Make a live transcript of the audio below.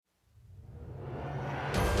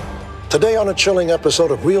Today on a chilling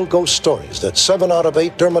episode of Real Ghost Stories that 7 out of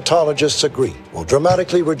 8 dermatologists agree will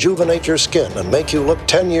dramatically rejuvenate your skin and make you look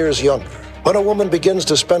 10 years younger. When a woman begins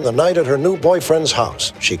to spend the night at her new boyfriend's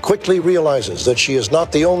house, she quickly realizes that she is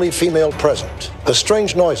not the only female present. The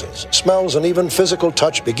strange noises, smells, and even physical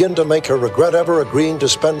touch begin to make her regret ever agreeing to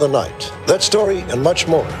spend the night. That story and much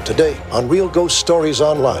more today on Real Ghost Stories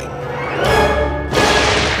Online.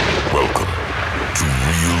 Welcome to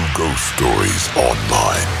Real Ghost Stories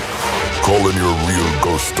Online. Call in your real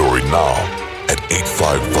ghost story now at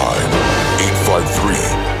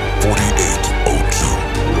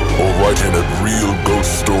 855-853-4802 or write in at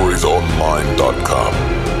realghoststoriesonline.com.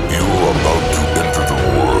 You are about to enter the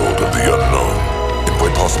world of the unknown and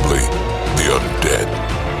quite possibly the undead.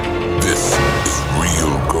 This is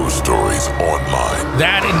Real Ghost Stories Online.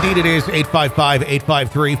 That indeed it is.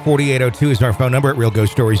 855-853-4802 is our phone number at Real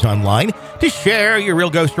Ghost Stories Online. To share your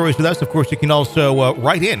real ghost stories with us, of course, you can also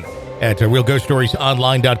write in at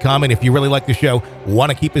realghoststoriesonline.com. And if you really like the show,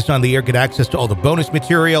 want to keep us on the air, get access to all the bonus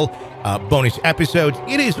material, bonus episodes,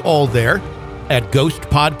 it is all there at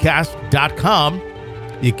ghostpodcast.com.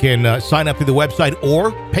 You can sign up through the website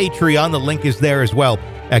or Patreon. The link is there as well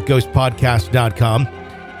at ghostpodcast.com.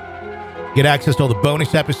 Get access to all the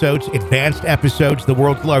bonus episodes, advanced episodes, the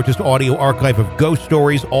world's largest audio archive of ghost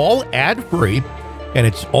stories, all ad-free. And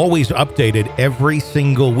it's always updated every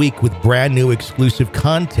single week with brand new exclusive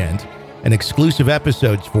content and exclusive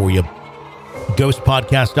episodes for you.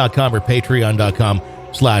 Ghostpodcast.com or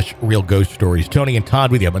patreon.com/Real Ghost Stories. Tony and Todd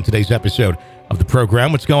with you on today's episode of the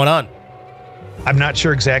program. What's going on? I'm not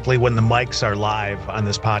sure exactly when the mics are live on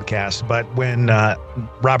this podcast, but when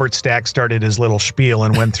Robert Stack started his little spiel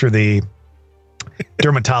and went through the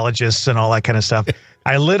dermatologists and all that kind of stuff,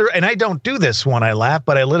 I literally, and I don't do this when I laugh,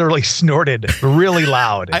 but I literally snorted really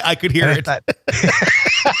loud. I could hear it.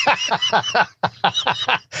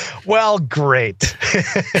 Well, great.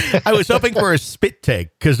 I was hoping for a spit take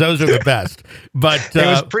because those are the best, but it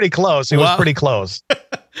was pretty close. It was pretty close.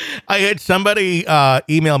 I had somebody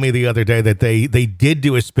email me the other day that they did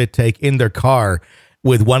do a spit take in their car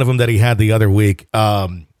with one of them that he had the other week.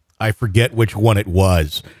 I forget which one it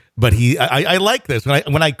was. But I like this.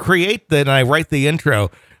 When I create that and I write the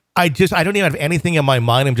intro, I don't even have anything in my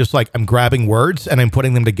mind. I'm just like, I'm grabbing words and I'm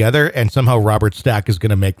putting them together, and somehow Robert Stack is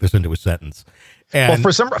going to make this into a sentence. And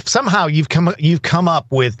well, somehow you've come up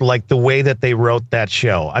with like the way that they wrote that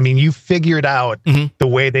show. I mean, you figured out the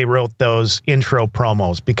way they wrote those intro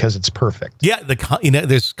promos because it's perfect. Yeah,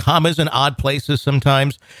 there's commas in odd places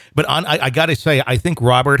sometimes, but I got to say, I think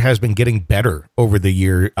Robert has been getting better over the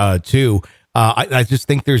year too. I just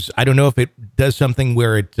think I don't know if it does something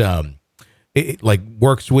where it like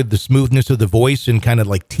works with the smoothness of the voice and kind of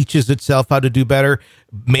like teaches itself how to do better.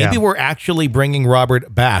 Maybe we're actually bringing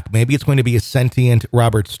Robert back. Maybe it's going to be a sentient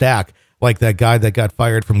Robert Stack, like that guy that got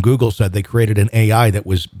fired from Google said they created an AI that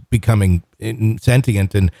was becoming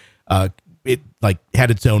sentient and it like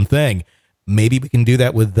had its own thing. Maybe we can do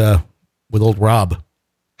that with old Rob.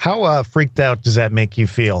 How freaked out does that make you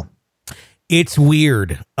feel? It's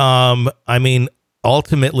weird. I mean,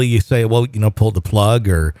 ultimately you say, well, pull the plug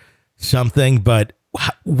or something, but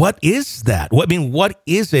what is that? What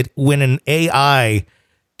is it when an AI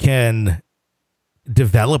can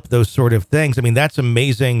develop those sort of things? I mean, that's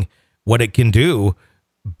amazing what it can do,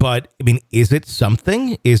 but I mean, is it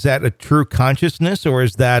something? Is that a true consciousness, or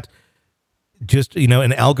is that just,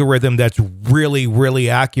 an algorithm that's really, really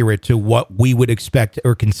accurate to what we would expect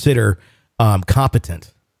or consider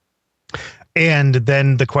competent? And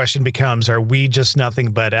then the question becomes, are we just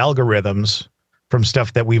nothing but algorithms from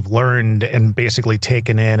stuff that we've learned and basically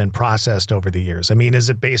taken in and processed over the years? I mean, is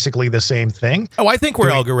it basically the same thing? Oh, I think we're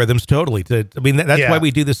algorithms totally. That's why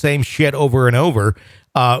we do the same shit over and over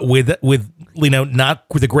with not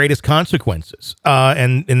with the greatest consequences.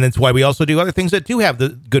 And that's why we also do other things that do have the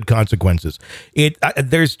good consequences.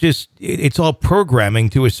 It's all programming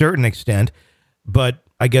to a certain extent, but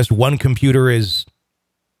I guess one computer is,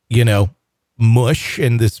 mush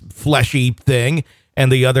and this fleshy thing,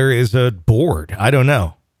 and the other is a board. I don't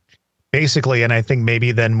know. Basically, and I think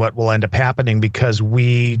maybe then what will end up happening, because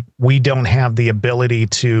we don't have the ability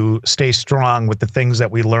to stay strong with the things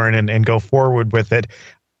that we learn and go forward with it.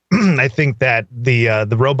 I think that the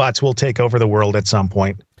robots will take over the world at some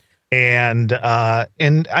point, and I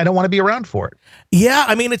don't want to be around for it. Yeah,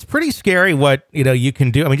 I mean, it's pretty scary what you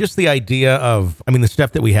can do. I mean, just the idea of the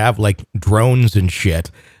stuff that we have, like drones and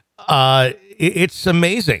shit. It's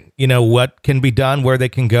amazing, what can be done, where they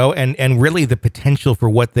can go, and really the potential for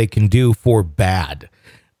what they can do for bad.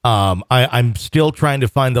 I'm still trying to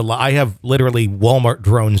find I have literally Walmart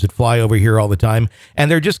drones that fly over here all the time,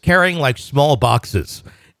 and they're just carrying like small boxes.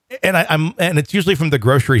 and it's usually from the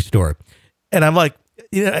grocery store. And I'm like,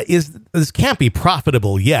 this can't be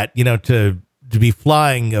profitable yet, to be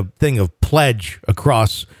flying a thing of pledge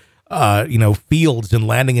across, fields and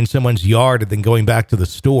landing in someone's yard and then going back to the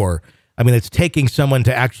store. I mean, it's taking someone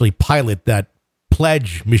to actually pilot that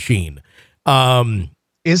pledge machine.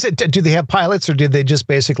 Is it? Do they have pilots, or did they just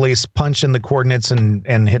basically punch in the coordinates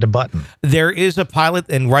and hit a button? There is a pilot,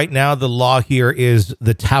 and right now the law here is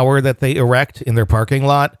the tower that they erect in their parking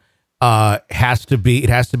lot has to be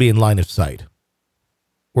in line of sight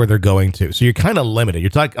where they're going to. So you're kind of limited. You're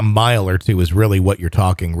talking a mile or two is really what you're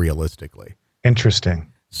talking realistically.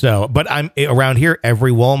 Interesting. So, but I'm around here.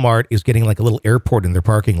 Every Walmart is getting like a little airport in their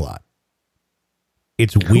parking lot.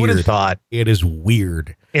 It's weird. Who would have thought? It is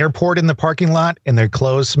weird. Airport in the parking lot, and their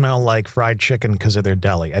clothes smell like fried chicken because of their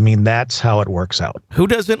deli. I mean, that's how it works out. Who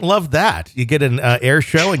doesn't love that? You get an air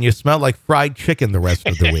show and you smell like fried chicken the rest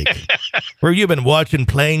of the week. Where you been watching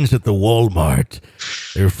planes at the Walmart?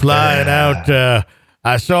 They're flying out.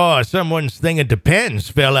 I saw someone's thing at Depends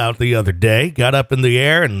fell out the other day, got up in the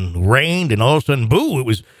air and rained, and all of a sudden, boo, it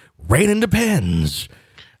was raining Depends.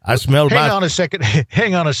 I smelled Hang on a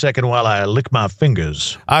second while I lick my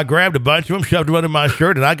fingers. I grabbed a bunch of them, shoved them under my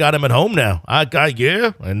shirt, and I got them at home now.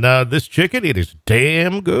 And this chicken, it is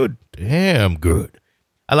damn good. Damn good.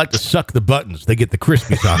 I like to suck the buttons. They get the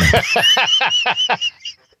crispies on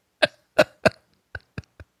them.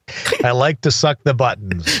 I like to suck the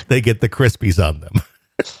buttons. They get the crispies on them.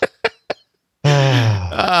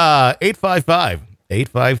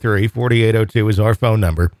 855-853-4802 is our phone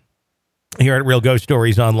number here at Real Ghost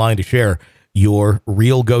Stories Online to share your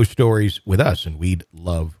real ghost stories with us, and we'd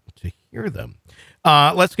love to hear them.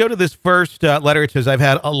 Let's go to this first letter. It says, I've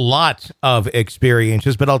had a lot of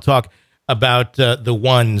experiences, but I'll talk about the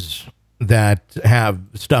ones that have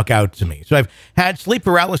stuck out to me. So I've had sleep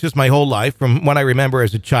paralysis my whole life. From what I remember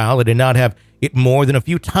as a child, I did not have it more than a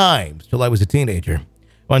few times till I was a teenager.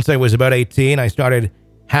 Once I was about 18, I started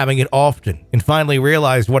having it often and finally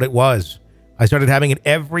realized what it was. I started having it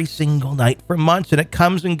every single night for months, and it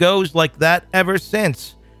comes and goes like that ever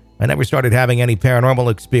since. I never started having any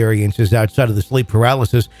paranormal experiences outside of the sleep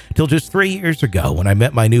paralysis till just 3 years ago when I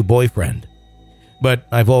met my new boyfriend. But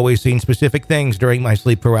I've always seen specific things during my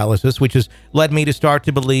sleep paralysis, which has led me to start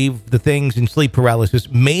to believe the things in sleep paralysis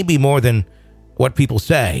may be more than what people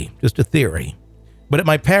say, just a theory. But at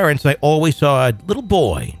my parents', I always saw a little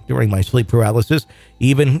boy during my sleep paralysis.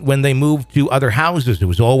 Even when they moved to other houses, it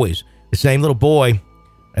was always the same little boy.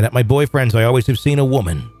 And at my boyfriend's, I always have seen a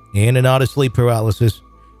woman in and out of sleep paralysis.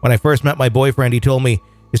 When I first met my boyfriend, he told me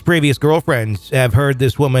his previous girlfriends have heard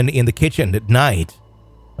this woman in the kitchen at night.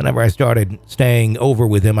 Whenever I started staying over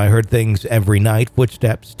with him, I heard things every night,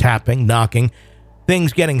 footsteps, tapping, knocking,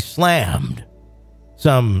 things getting slammed.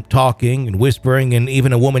 Some talking and whispering, and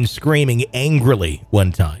even a woman screaming angrily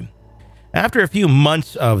one time. After a few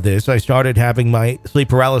months of this, I started having my sleep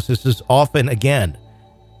paralysis often again.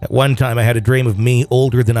 At one time, I had a dream of me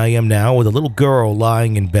older than I am now with a little girl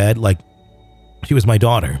lying in bed like she was my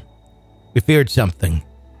daughter. We feared something.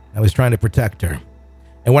 I was trying to protect her.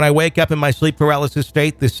 And when I wake up in my sleep paralysis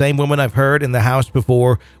state, the same woman I've heard in the house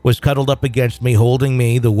before was cuddled up against me, holding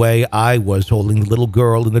me the way I was holding the little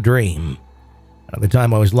girl in the dream. At the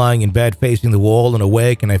time, I was lying in bed facing the wall and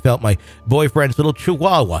awake, and I felt my boyfriend's little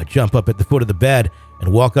chihuahua jump up at the foot of the bed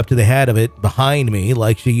and walk up to the head of it behind me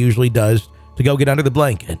like she usually does to go get under the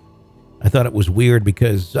blanket. I thought it was weird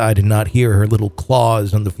because I did not hear her little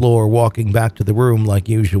claws on the floor walking back to the room like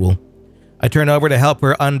usual. I turned over to help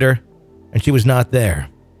her under, and she was not there.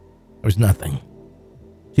 There was nothing.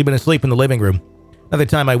 She'd been asleep in the living room. Another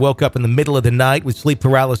time I woke up in the middle of the night with sleep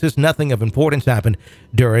paralysis. Nothing of importance happened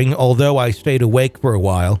during, although I stayed awake for a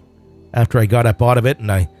while. After I got up out of it, and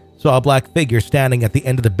I saw a black figure standing at the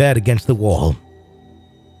end of the bed against the wall.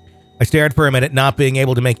 I stared for a minute, not being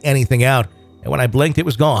able to make anything out, and when I blinked, it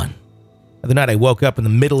was gone. The night I woke up in the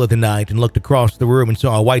middle of the night and looked across the room and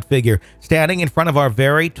saw a white figure standing in front of our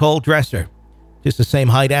very tall dresser, just the same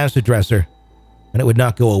height as the dresser, and it would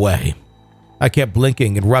not go away. I kept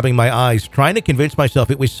blinking and rubbing my eyes, trying to convince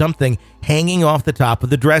myself it was something hanging off the top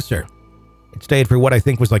of the dresser. It stayed for what I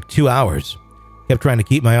think was like 2 hours. Kept trying to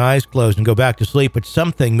keep my eyes closed and go back to sleep, but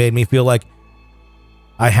something made me feel like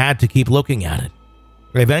I had to keep looking at it.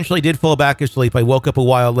 I eventually did fall back asleep. I woke up a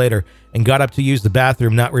while later and got up to use the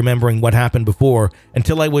bathroom, not remembering what happened before,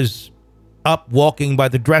 until I was up walking by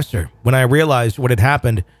the dresser when I realized what had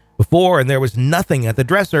happened before, and there was nothing at the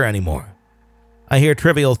dresser anymore. I hear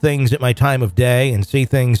trivial things at my time of day and see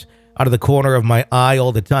things out of the corner of my eye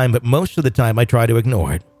all the time, but most of the time I try to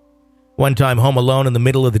ignore it. One time, home alone in the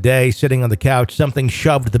middle of the day, sitting on the couch, something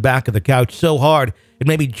shoved the back of the couch so hard it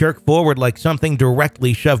made me jerk forward like something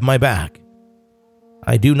directly shoved my back.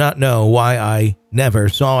 I do not know why I never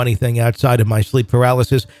saw anything outside of my sleep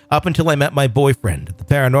paralysis up until I met my boyfriend. The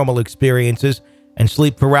paranormal experiences and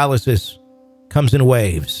sleep paralysis comes in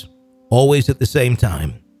waves, always at the same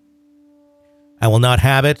time. I will not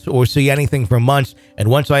have it or see anything for months, and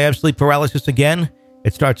once I have sleep paralysis again,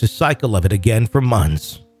 it starts a cycle of it again for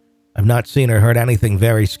months. I've not seen or heard anything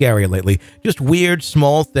very scary lately, just weird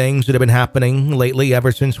small things that have been happening lately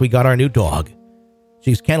ever since we got our new dog.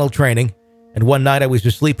 She's kennel training, and one night I was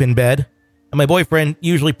asleep in bed, and my boyfriend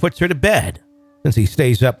usually puts her to bed, since he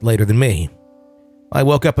stays up later than me. I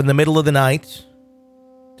woke up in the middle of the night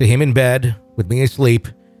to him in bed with me asleep,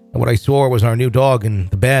 and what I saw was our new dog in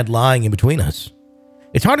the bed lying in between us.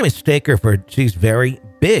 It's hard to mistake her for she's very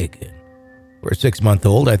big. For a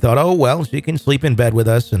 6-month-old, I thought, oh, well, she can sleep in bed with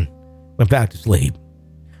us, and went back to sleep.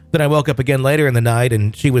 Then I woke up again later in the night,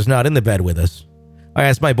 and she was not in the bed with us. I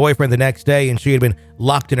asked my boyfriend the next day, and she had been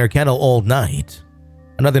locked in her kennel all night.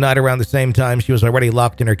 Another night around the same time, she was already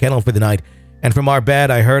locked in her kennel for the night, and from our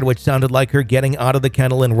bed, I heard what sounded like her getting out of the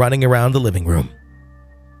kennel and running around the living room.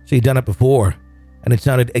 She'd done it before, and it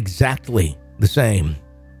sounded exactly the same.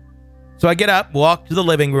 So I get up, walk to the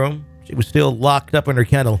living room. She was still locked up in her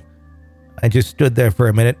kennel. I just stood there for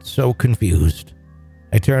a minute, so confused.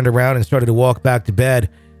 I turned around and started to walk back to bed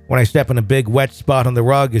when I stepped on a big wet spot on the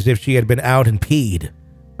rug as if she had been out and peed.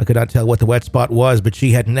 I could not tell what the wet spot was, but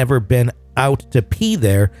she had never been out to pee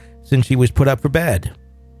there since she was put up for bed.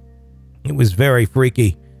 It was very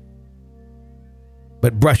freaky,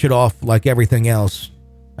 but brush it off like everything else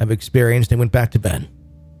I've experienced and went back to bed.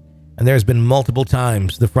 And there's been multiple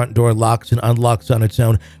times the front door locks and unlocks on its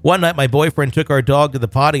own. One night, my boyfriend took our dog to the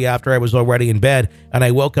potty after I was already in bed, and I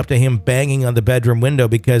woke up to him banging on the bedroom window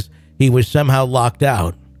because he was somehow locked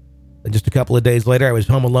out. And just a couple of days later, I was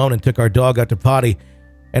home alone and took our dog out to potty.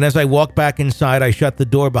 And as I walked back inside, I shut the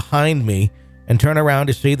door behind me and turned around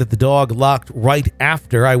to see that the dog locked right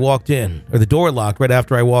after I walked in, or the door locked right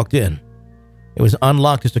after I walked in. It was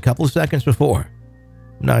unlocked just a couple of seconds before.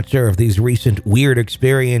 I'm not sure if these recent weird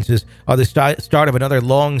experiences are the start of another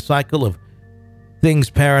long cycle of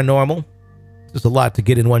things paranormal. There's a lot to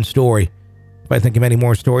get in one story. If I think of any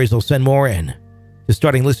more stories, I'll send more in. Just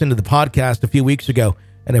starting listening to the podcast a few weeks ago,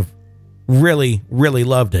 and have really, really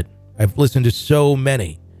loved it. I've listened to so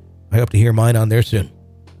many. I hope to hear mine on there soon.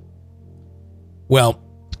 Well,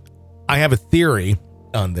 I have a theory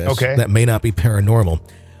on this that may not be paranormal.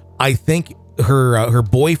 I think her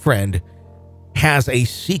boyfriend has a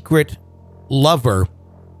secret lover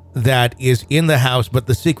that is in the house, but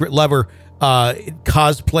the secret lover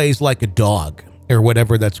cosplays like a dog, or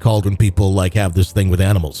whatever that's called when people like have this thing with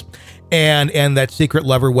animals. And that secret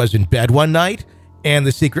lover was in bed one night, and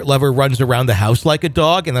the secret lover runs around the house like a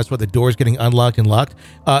dog, and that's why the door's getting unlocked and locked.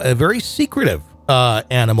 A very secretive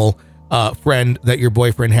animal friend that your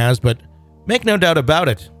boyfriend has, but make no doubt about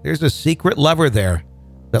it, there's a secret lover there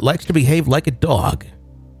that likes to behave like a dog.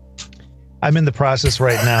 I'm in the process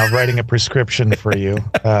right now of writing a prescription for you.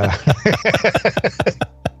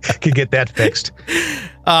 Could get that fixed.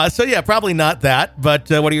 So yeah, probably not that, but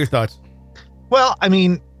what are your thoughts? Well, I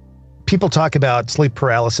mean, people talk about sleep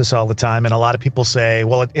paralysis all the time, and a lot of people say,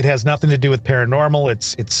 well, it has nothing to do with paranormal.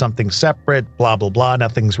 It's something separate, blah, blah, blah.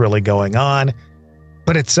 Nothing's really going on.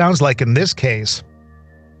 But it sounds like in this case,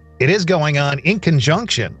 it is going on in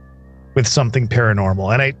conjunction with something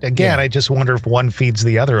paranormal. And I just wonder if one feeds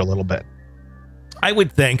the other a little bit. I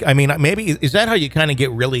would think. I mean, maybe, is that how you kind of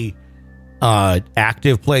get really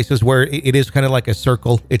active places where it is kind of like a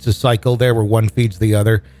circle? It's a cycle there where one feeds the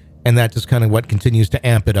other, and that just kind of what continues to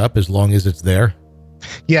amp it up as long as it's there.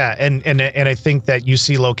 Yeah, and I think that you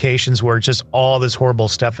see locations where just all this horrible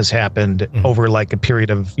stuff has happened over like a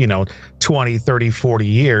period of, 20, 30, 40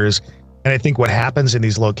 years. And I think what happens in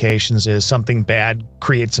these locations is something bad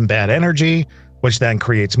creates some bad energy, which then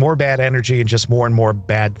creates more bad energy, and just more and more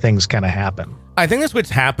bad things kind of happen. I think that's what's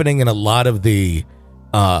happening in a lot of the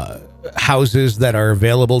houses that are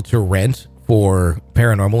available to rent for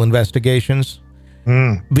paranormal investigations.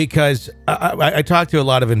 Because I talked to a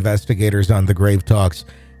lot of investigators on the Grave Talks,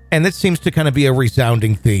 and this seems to kind of be a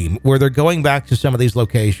resounding theme where they're going back to some of these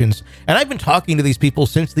locations. And I've been talking to these people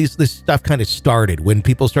since this stuff kind of started, when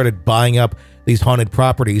people started buying up these haunted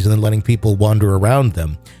properties and then letting people wander around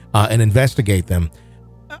them and investigate them.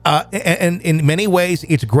 And in many ways,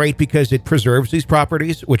 it's great because it preserves these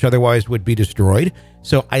properties, which otherwise would be destroyed.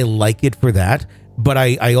 So I like it for that. But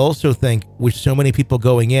I also think with so many people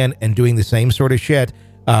going in and doing the same sort of shit,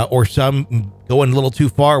 or some going a little too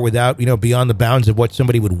far without, beyond the bounds of what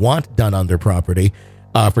somebody would want done on their property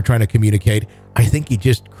for trying to communicate. I think you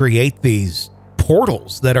just create these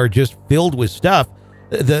portals that are just filled with stuff.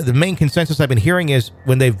 The main consensus I've been hearing is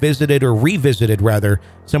when they've visited or revisited, rather,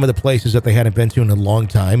 some of the places that they hadn't been to in a long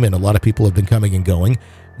time, and a lot of people have been coming and going,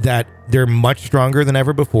 that they're much stronger than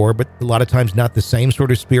ever before, but a lot of times not the same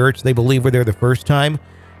sort of spirits they believe were there the first time.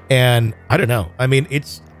 And I don't know. I mean,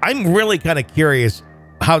 I'm really kind of curious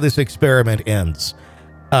how this experiment ends.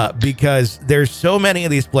 Because there's so many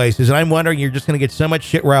of these places, and I'm wondering, you're just going to get so much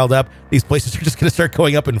shit riled up, these places are just going to start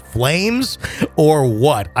going up in flames, or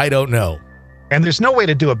what? I don't know. And there's no way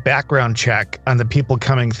to do a background check on the people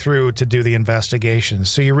coming through to do the investigations.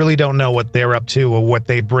 So you really don't know what they're up to or what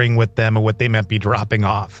they bring with them or what they might be dropping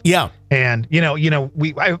off. Yeah. And,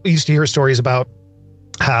 I used to hear stories about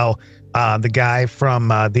how the guy from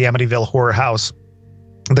the Amityville Horror House,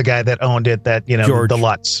 the guy that owned it, that, George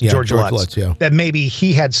Lutz, yeah, George Lutz, yeah. that maybe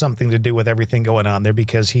he had something to do with everything going on there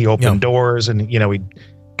because he opened doors and, he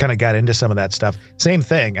kind of got into some of that stuff. Same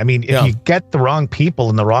thing. I mean, if you get the wrong people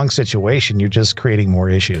in the wrong situation, you're just creating more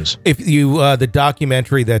issues. If you, the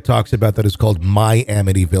documentary that talks about that is called My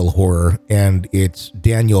Amityville Horror, and it's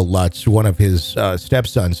Daniel Lutz, one of his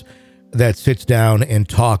stepsons, that sits down and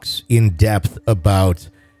talks in depth about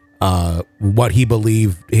what he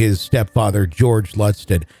believed his stepfather, George Lutz,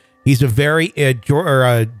 did. He's a very,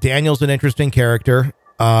 Daniel's an interesting character.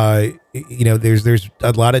 There's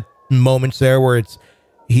a lot of moments there where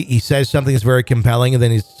he says something that's very compelling, and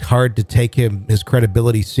then it's hard to take his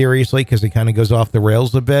credibility seriously because he kind of goes off the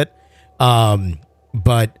rails a bit.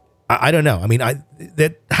 But I don't know. I mean,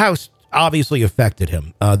 that house obviously affected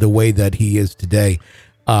him the way that he is today.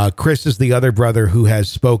 Chris is the other brother who has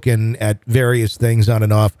spoken at various things on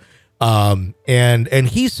and off. And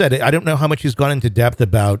he said it. I don't know how much he's gone into depth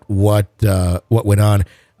about what went on.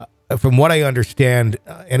 From what I understand,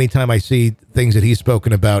 anytime I see things that he's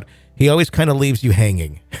spoken about, he always kind of leaves you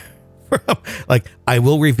hanging. Like, I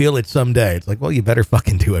will reveal it someday. It's like, well, you better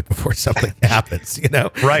fucking do it before something happens,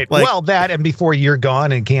 Right. Like, well, that, and before you're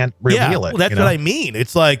gone and can't reveal it. Well, that's what I mean.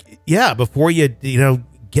 It's like, before you,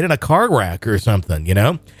 get in a car wreck or something, I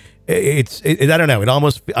don't know. It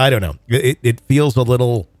almost, I don't know. It feels a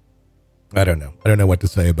little, I don't know. I don't know what to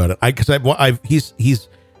say about it. He's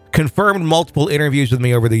confirmed multiple interviews with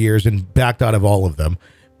me over the years and backed out of all of them.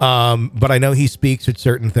 But I know he speaks at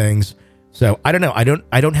certain things. So I don't know.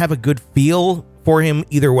 I don't have a good feel for him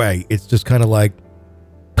either way. It's just kind of like,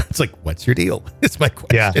 it's like, what's your deal? It's my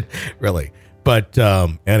question, really. But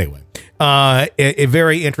anyway, a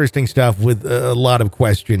very interesting stuff with a lot of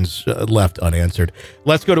questions left unanswered.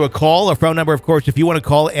 Let's go to a call. Our phone number, of course, if you want to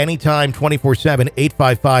call anytime, 24/7,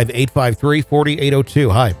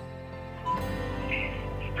 855-853-4802. Hi.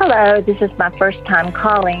 Hello, this is my first time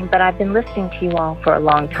calling, but I've been listening to you all for a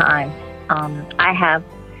long time. I have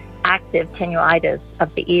active tendinitis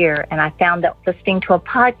of the ear, and I found that listening to a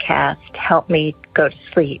podcast helped me go to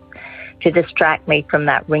sleep, to distract me from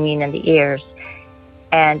that ringing in the ears.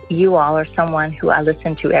 And you all are someone who I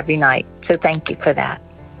listen to every night, so thank you for that.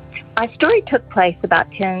 My story took place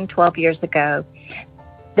about 10, 12 years ago.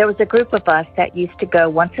 There was a group of us that used to go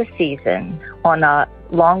once a season on a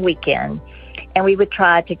long weekend, and we would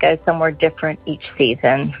try to go somewhere different each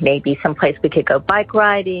season, maybe someplace we could go bike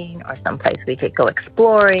riding or someplace we could go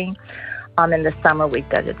exploring. In the summer, we'd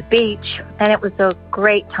go to the beach, and it was a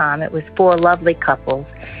great time. It was 4 lovely couples,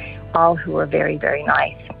 all who were very, very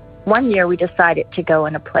nice. One year, we decided to go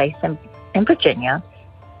in a place in Virginia,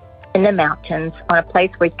 in the mountains, on a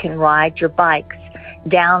place where you can ride your bikes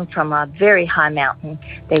down from a very high mountain.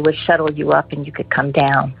 They would shuttle you up, and you could come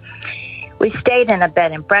down. We stayed in a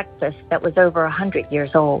bed and breakfast that was over 100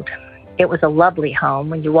 years old. It was a lovely home.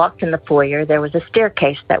 When you walked in the foyer, there was a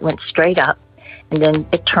staircase that went straight up, and then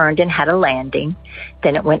it turned and had a landing.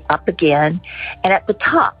 Then it went up again. And at the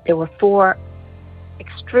top, there were 4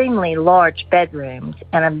 extremely large bedrooms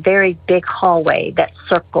and a very big hallway that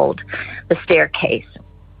circled the staircase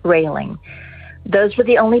railing. Those were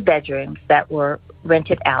the only bedrooms that were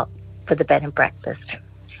rented out for the bed and breakfast.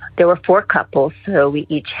 There were 4 couples, so we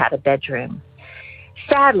each had a bedroom.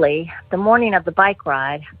 Sadly, the morning of the bike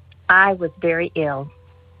ride, I was very ill.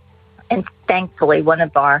 And thankfully, one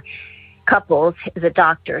of our couples is a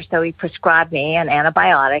doctor, so he prescribed me an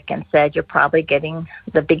antibiotic and said, you're probably getting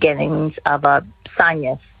the beginnings of a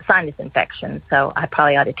sinus infection, so I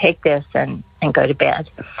probably ought to take this and go to bed.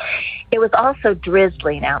 It was also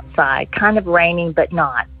drizzling outside, kind of raining, but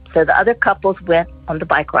not. So the other couples went on the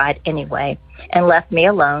bike ride anyway and left me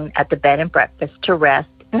alone at the bed and breakfast to rest,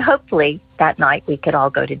 and hopefully that night we could all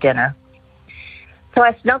go to dinner. So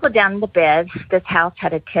I snuggled down in the bed. This house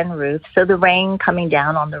had a tin roof, so the rain coming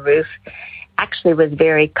down on the roof actually was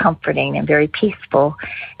very comforting and very peaceful.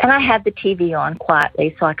 And I had the TV on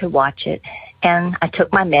quietly so I could watch it. And I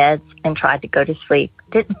took my meds and tried to go to sleep.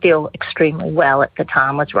 Didn't feel extremely well at the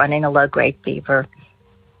time, was running a low-grade fever.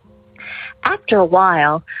 After a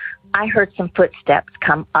while, I heard some footsteps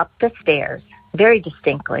come up the stairs very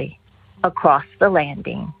distinctly across the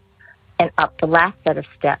landing and up the last set of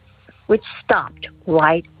steps, which stopped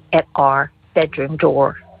right at our bedroom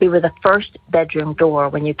door. We were the first bedroom door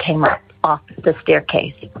when you came up off the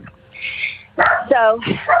staircase. So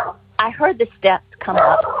I heard the steps come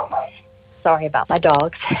up. Sorry about my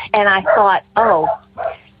dogs. And I thought, oh,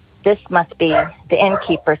 this must be the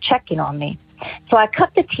innkeeper checking on me. So I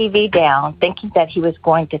cut the TV down, thinking that he was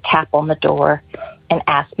going to tap on the door and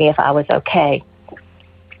ask me if I was okay.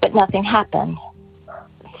 But nothing happened.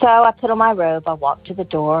 So I put on my robe. I walked to the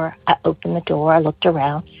door. I opened the door. I looked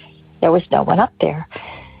around. There was no one up there.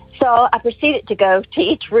 So I proceeded to go to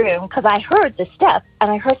each room because I heard the steps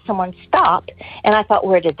and I heard someone stop. And I thought,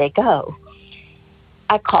 where did they go?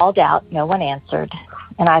 I called out. No one answered.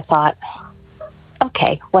 And I thought,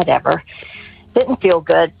 okay, whatever. Didn't feel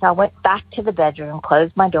good. So I went back to the bedroom,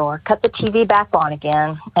 closed my door, cut the TV back on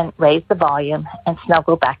again, and raised the volume and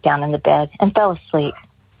snuggled back down in the bed and fell asleep.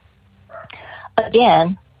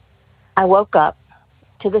 Again, I woke up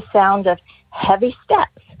to the sound of heavy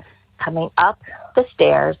steps coming up the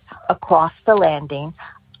stairs, across the landing,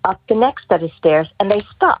 up the next set of stairs, and they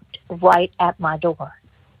stopped right at my door.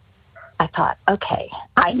 I thought, okay,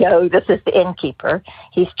 I know this is the innkeeper.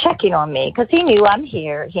 He's checking on me because he knew I'm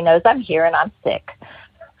here. He knows I'm here and I'm sick.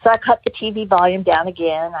 So I cut the TV volume down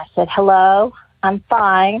again. I said, hello, I'm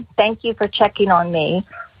fine. Thank you for checking on me.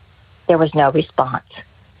 There was no response.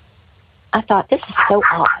 I thought, this is so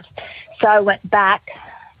odd. So I went back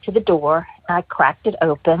to the door. I cracked it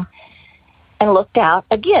open and looked out.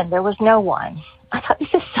 Again, there was no one. I thought, this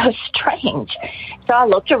is so strange. So I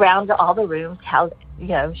looked around to all the rooms,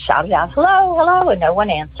 shouted out, hello, hello, and no one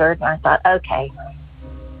answered. And I thought, okay,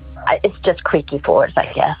 it's just creaky floors,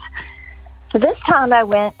 I guess. So this time I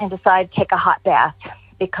went and decided to take a hot bath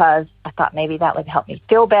because I thought maybe that would help me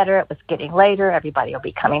feel better. It was getting later. Everybody will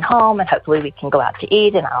be coming home, and hopefully we can go out to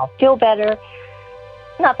eat, and I'll feel better.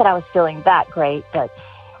 Not that I was feeling that great, but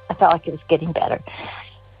I felt like it was getting better.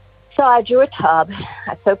 So I drew a tub.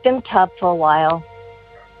 I soaked in the tub for a while.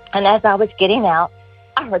 And as I was getting out,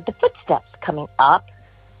 I heard the footsteps coming up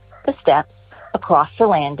the steps, across the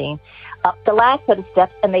landing, up the last set of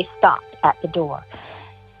steps, and they stopped at the door.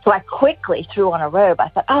 So I quickly threw on a robe. I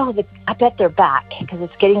thought, I bet they're back because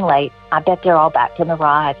it's getting late. I bet they're all back from the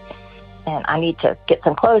ride, and I need to get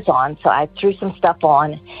some clothes on. So I threw some stuff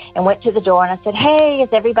on and went to the door, and I said, hey, is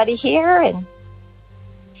everybody here? And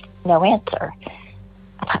no answer.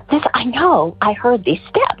 I know. I heard these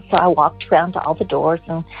steps. So I walked around to all the doors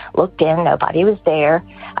and looked in. Nobody was there.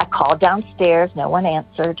 I called downstairs. No one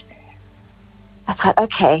answered. I thought,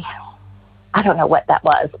 okay, I don't know what that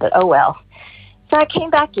was, but oh well. So I came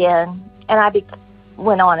back in, and I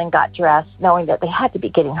went on and got dressed, knowing that they had to be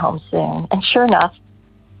getting home soon. And sure enough,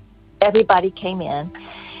 everybody came in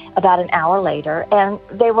about an hour later, and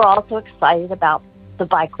they were all so excited about the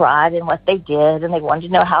bike ride and what they did, and they wanted to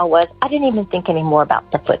know how it was. I didn't even think any more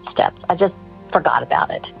about the footsteps. I just forgot about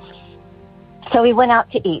it. So we went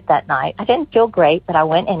out to eat that night. I didn't feel great, but I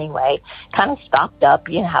went anyway, kind of stopped up,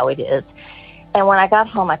 you know how it is. And when I got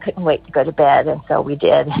home, I couldn't wait to go to bed, and so we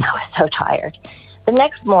did, and I was so tired. The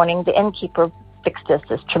next morning, the innkeeper fixed us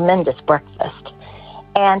this tremendous breakfast,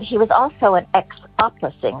 and he was also an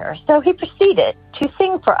ex-opera singer, so he proceeded to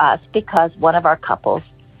sing for us because one of our couples,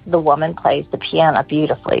 the woman, plays the piano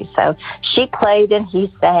beautifully. So she played and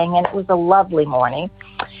he sang, and it was a lovely morning.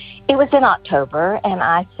 It was in October, and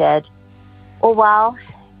I said, well, while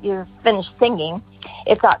you're finished singing,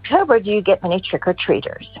 it's October, do you get many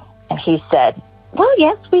trick-or-treaters? And he said, well,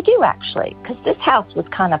 yes, we do actually, because this house was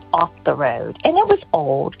kind of off the road, and it was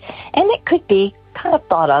old, and it could be kind of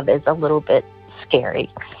thought of as a little bit scary.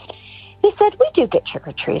 He said, we do get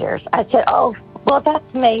trick-or-treaters. I said, oh, well, that's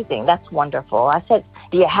amazing. That's wonderful. I said,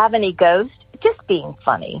 do you have any ghosts? Just being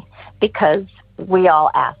funny, because we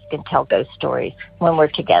all ask and tell ghost stories when we're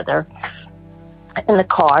together in the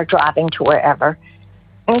car driving to wherever.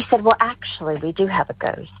 And he said, well, actually, we do have a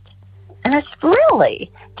ghost. And I said,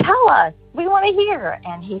 really? Tell us. We want to hear.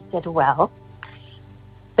 And he said, well,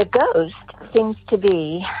 the ghost seems to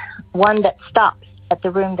be one that stops at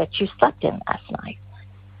the room that you slept in last night.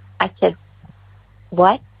 I said,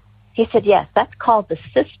 what? He said, yes, that's called the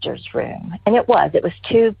sister's room. And it was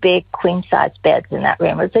 2 big queen-size beds in that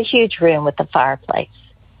room. It was a huge room with a fireplace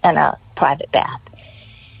and a private bath.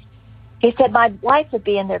 He said my wife would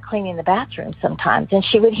be in there cleaning the bathroom sometimes, and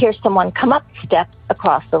she would hear someone come up the steps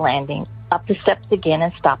across the landing, up the steps again,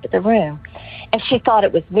 and stop at the room. And she thought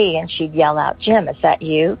it was me, and she'd yell out, "Jim, is that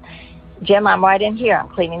you? Jim, I'm right in here. I'm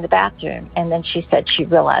cleaning the bathroom." And then she said she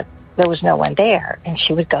realized there was no one there, and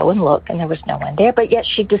she would go and look, and there was no one there, but yet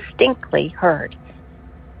she distinctly heard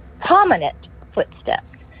prominent footsteps.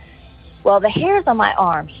 Well, the hairs on my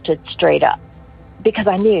arm stood straight up because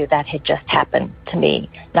I knew that had just happened to me,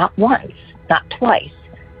 not once, not twice,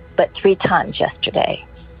 but 3 times yesterday.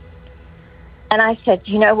 And I said,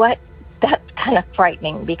 you know what? That's kind of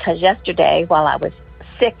frightening, because yesterday while I was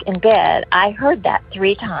sick in bed, I heard that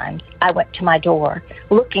 3 times. I went to my door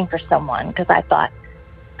looking for someone because I thought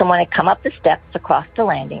someone had come up the steps across the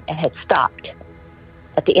landing and had stopped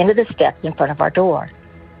at the end of the steps in front of our door.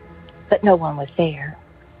 But no one was there.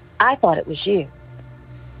 I thought it was you.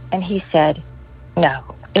 And he said,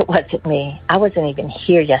 no, it wasn't me. I wasn't even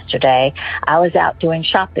here yesterday. I was out doing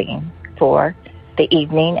shopping for the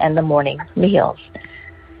evening and the morning meals.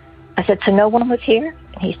 I said, so no one was here?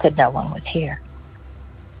 And he said, no one was here.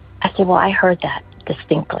 I said, well, I heard that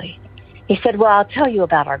distinctly. He said, well, I'll tell you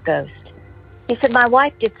about our ghost. He said, my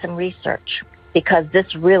wife did some research because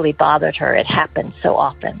this really bothered her. It happened so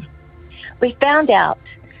often. We found out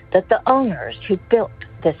that the owners who built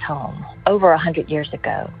this home over 100 years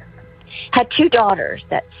ago had 2 daughters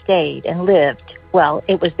that stayed and lived, well,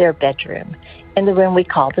 it was their bedroom, in the room we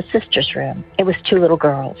called the sister's room. It was 2 little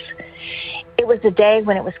girls. It was a day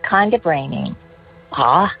when it was kind of raining.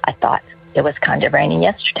 I thought it was kind of raining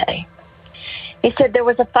yesterday. He said there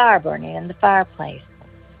was a fire burning in the fireplace.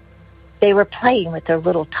 They were playing with their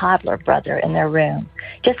little toddler brother in their room,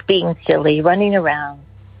 just being silly, running around,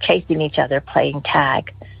 chasing each other, playing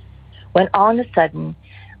tag. When all of a sudden,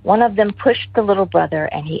 one of them pushed the little brother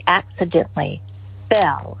and he accidentally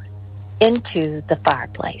fell into the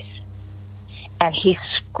fireplace. And he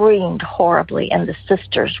screamed horribly, and the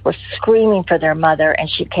sisters were screaming for their mother, and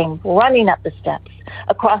she came running up the steps,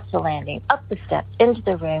 across the landing, up the steps, into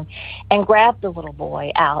the room, and grabbed the little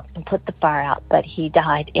boy out and put the fire out, but he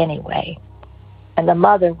died anyway. And the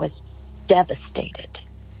mother was devastated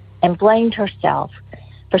and blamed herself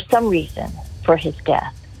for some reason for his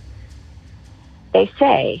death. They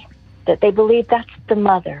say that they believe that's the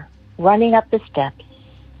mother running up the steps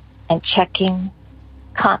and checking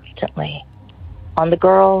constantly on the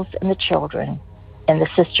girls and the children in the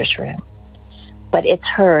sister's room. But it's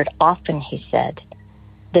heard often, he said,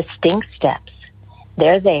 distinct steps.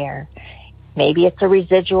 They're there. Maybe it's a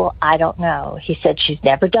residual. I don't know. He said she's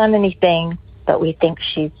never done anything, but we think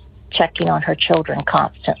she's checking on her children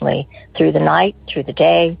constantly through the night, through the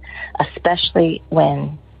day, especially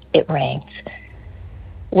when it rains.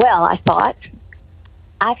 Well, I thought,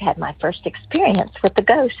 I've had my first experience with the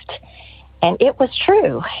ghost, and it was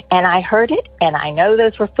true. And I heard it, and I know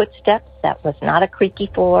those were footsteps. That was not a creaky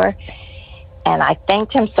floor. And I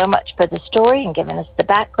thanked him so much for the story and giving us the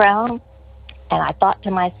background. And I thought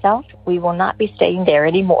to myself, we will not be staying there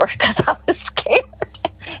anymore, because I was scared.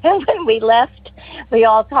 And when we left, we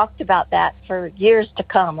all talked about that for years to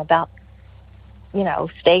come, about,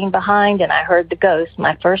 staying behind. And I heard the ghost,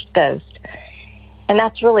 my first ghost. And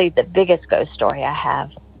that's really the biggest ghost story I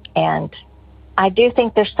have. And I do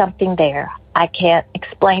think there's something there. I can't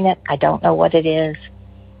explain it. I don't know what it is.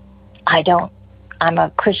 I'm a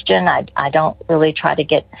Christian. I don't really try to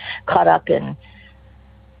get caught up in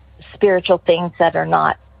spiritual things that are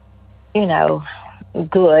not,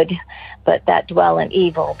 good, but that dwell in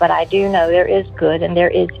evil. But I do know there is good and there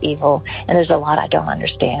is evil, and there's a lot I don't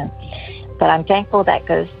understand. But I'm thankful that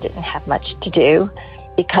ghost didn't have much to do,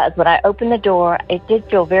 because when I opened the door, it did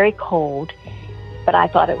feel very cold, but I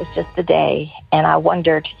thought it was just a day. And I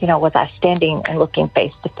wondered, was I standing and looking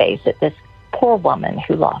face to face at this poor woman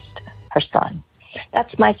who lost her son?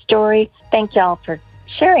 That's my story. Thank y'all for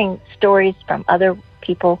sharing stories from other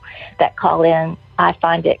people that call in. I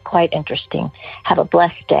find it quite interesting. Have a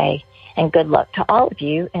blessed day, and good luck to all of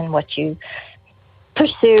you in what you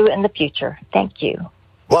pursue in the future. Thank you.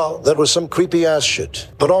 Well, that was some creepy-ass shit.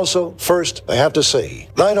 But also, first, I have to say,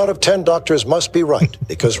 9 out of 10 doctors must be right,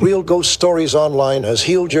 because Real Ghost Stories Online has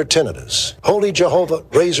healed your tinnitus. Holy Jehovah,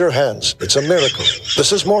 raise your hands. It's a miracle.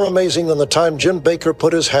 This is more amazing than the time Jim Baker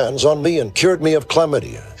put his hands on me and cured me of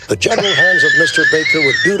chlamydia. The gentle hands of Mr. Baker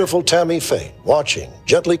with beautiful Tammy Faye, watching,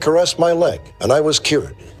 gently caressed my leg, and I was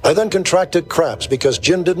cured. I then contracted crabs because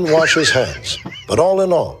Jim didn't wash his hands. But all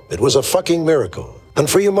in all, it was a fucking miracle. And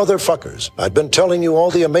for you motherfuckers, I've been telling you all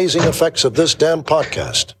the amazing effects of this damn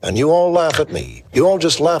podcast, and you all laugh at me. You all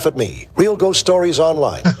just laugh at me. Real Ghost Stories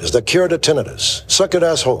Online is the cure to tinnitus. Suck it,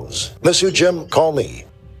 assholes. Miss you, Jim. Call me.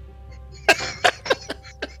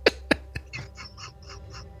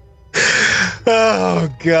 Oh,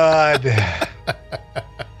 God.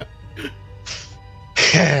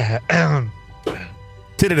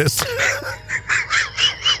 Tinnitus.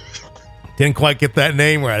 Didn't quite get that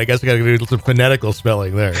name right. I guess I got to do some phonetical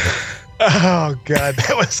spelling there. Oh, God.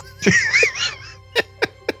 That was...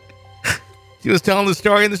 She was telling the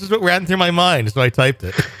story, and this is what ran through my mind, so I typed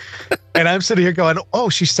it. And I'm sitting here going, oh,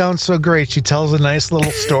 she sounds so great. She tells a nice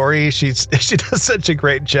little story. She does such a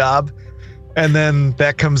great job. And then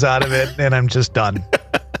that comes out of it, and I'm just done.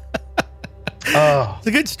 Oh, It's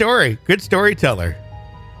a good story. Good storyteller.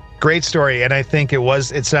 great story. And I think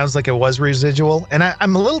it sounds like it was residual. And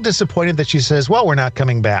I'm a little disappointed that she says, well, we're not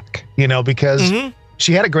coming back, because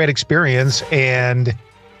she had a great experience, and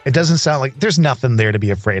it doesn't sound like there's nothing there to be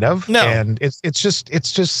afraid of. No. And it's just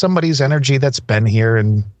somebody's energy that's been here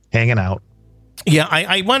and hanging out. Yeah,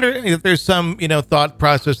 I wonder if there's some, thought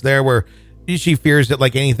process there where she fears that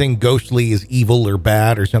like anything ghostly is evil or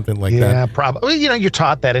bad or something like that. Yeah, probably. You're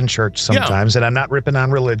taught that in church sometimes, and I'm not ripping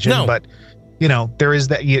on religion, No. but there is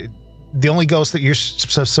that. The only ghost that you're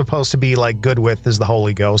supposed to be like good with is the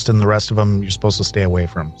Holy Ghost, and the rest of them you're supposed to stay away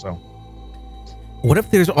from. So, What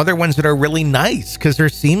if there's other ones that are really nice? Because there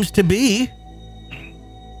seems to be.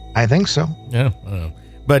 I think so. Yeah. I don't know.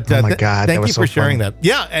 But Oh my God, that thank you was for so sharing funny. that.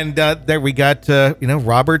 Yeah, and there we got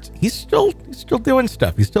Robert. He's still doing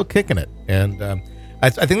stuff. He's still kicking it, and I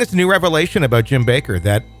think that's a new revelation about Jim Bakker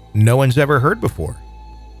that no one's ever heard before.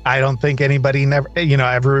 I don't think anybody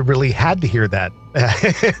ever really had to hear that.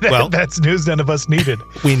 Well- That's news none of us needed.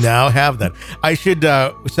 We now have that. I should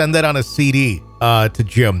send that on a CD to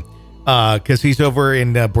Jim because he's over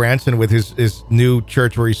in Branson with his new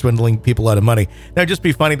church where he's swindling people out of money. Now, it'd just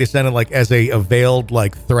be funny to send it like as a veiled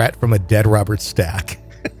like threat from a dead Robert Stack.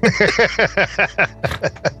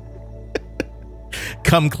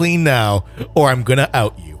 Come clean now, or I'm gonna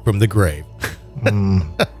out you from the grave.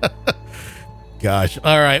 Gosh.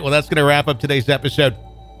 All right. Well, that's going to wrap up today's episode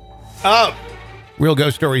of Real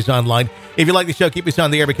Ghost Stories Online. If you like the show, keep us on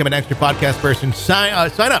the air, become an extra podcast person. Sign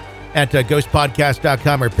up at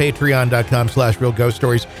ghostpodcast.com or patreon.com/Real Ghost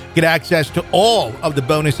Stories. Get access to all of the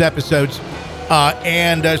bonus episodes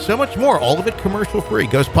and so much more. All of it commercial free.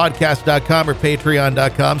 Ghostpodcast.com or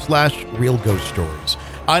patreon.com/Real Ghost Stories.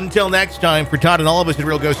 Until next time, for Todd and all of us at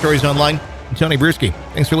Real Ghost Stories Online, I'm Tony Bruschi.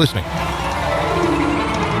 Thanks for listening.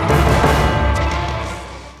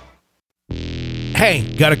 Hey,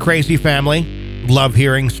 got a crazy family? Love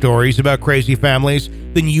hearing stories about crazy families?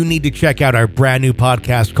 Then you need to check out our brand new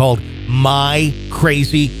podcast called My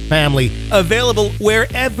Crazy Family. Available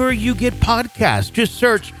wherever you get podcasts. Just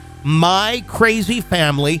search My Crazy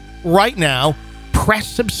Family right now. Press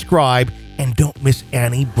subscribe and don't miss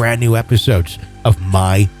any brand new episodes of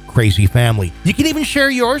My Crazy Family. You can even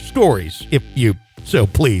share your stories if you so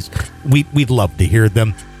please. We'd love to hear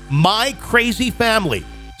them. My Crazy Family.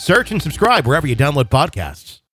 Search and subscribe wherever you download podcasts.